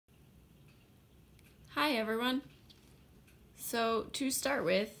Hi everyone. So to start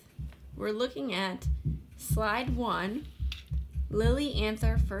with, we're looking at slide 1, Lily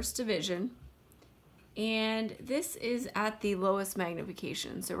Anther First Division, and this is at the lowest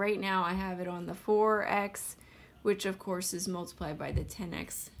magnification. So right now I have it on the 4x, which of course is multiplied by the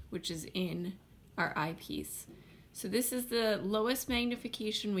 10x, which is in our eyepiece. So this is the lowest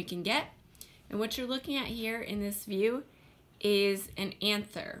magnification we can get, and what you're looking at here in this view is an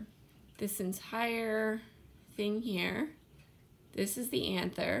anther. This entire thing here, this is the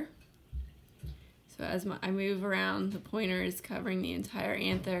anther. So as I move around, the pointer is covering the entire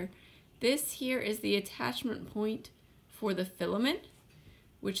anther. This here is the attachment point for the filament,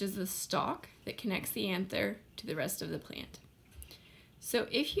 which is the stalk that connects the anther to the rest of the plant. So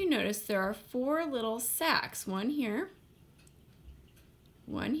if you notice, there are 4 little sacs, one here,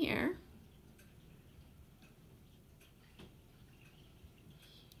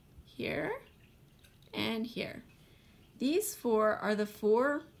 here, and here. These 4 are the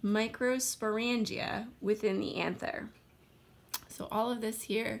 4 microsporangia within the anther. So all of this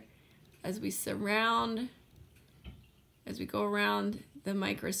here, as we go around the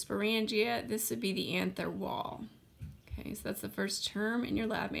microsporangia, this would be the anther wall. Okay, so that's the first term in your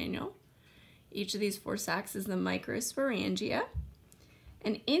lab manual. Each of these 4 sacs is the microsporangia.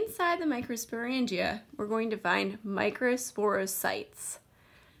 And inside the microsporangia, we're going to find microsporocytes.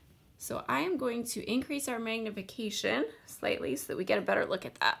 So I am going to increase our magnification slightly so that we get a better look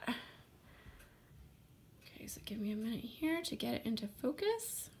at that. Okay, so give me a minute here to get it into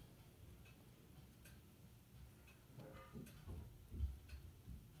focus.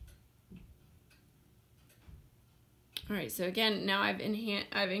 All right, so again, now I've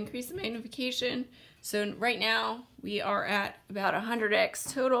increased the magnification. So right now we are at about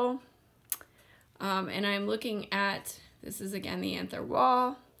 100x total. And I'm looking at, this is again the anther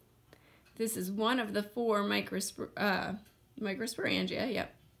wall. This is one of the 4 microsporangia,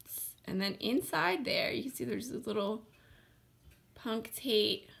 yep. And then inside there, you can see there's these little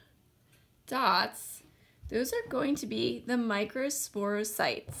punctate dots. Those are going to be the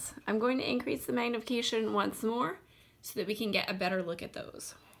microsporocytes. I'm going to increase the magnification once more so that we can get a better look at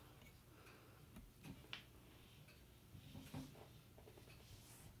those.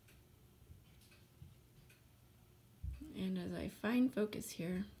 And as I find focus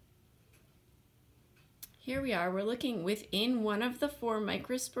here, here we are, we're looking within one of the 4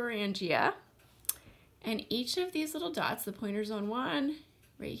 microsporangia, and each of these little dots, the pointer's on one,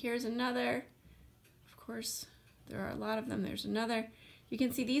 right here's another, of course there are a lot of them, there's another. You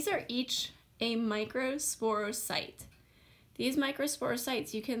can see these are each a microsporocyte. These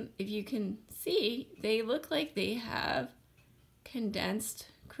microsporocytes, if you can see, they look like they have condensed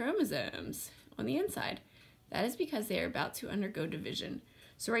chromosomes on the inside. That is because they are about to undergo division.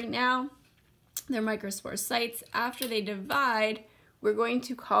 So right now, they're microsporocytes. After they divide, we're going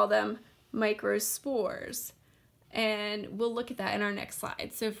to call them microspores. And we'll look at that in our next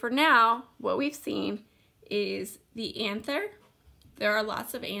slide. So for now, what we've seen is the anther. There are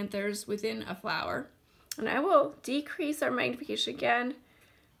lots of anthers within a flower. And I will decrease our magnification again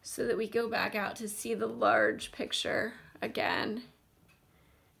so that we go back out to see the large picture again.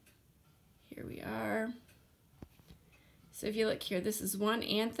 Here we are. So if you look here, this is one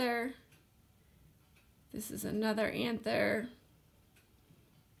anther. This is another anther.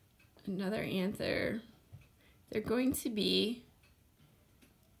 Another anther. There are going to be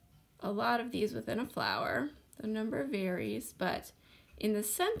a lot of these within a flower. The number varies, but in the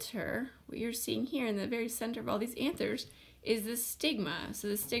center, what you're seeing here in the very center of all these anthers is the stigma. So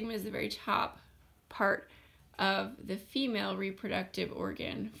the stigma is the very top part of the female reproductive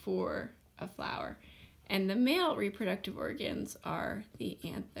organ for a flower. And the male reproductive organs are the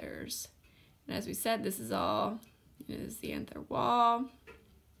anthers. And as we said, this is all, this is the anther wall.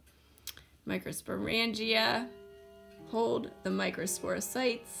 Microsporangia hold the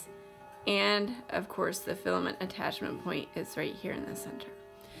microsporocytes. And of course, the filament attachment point is right here in the center.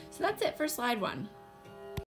 So that's it for slide 1.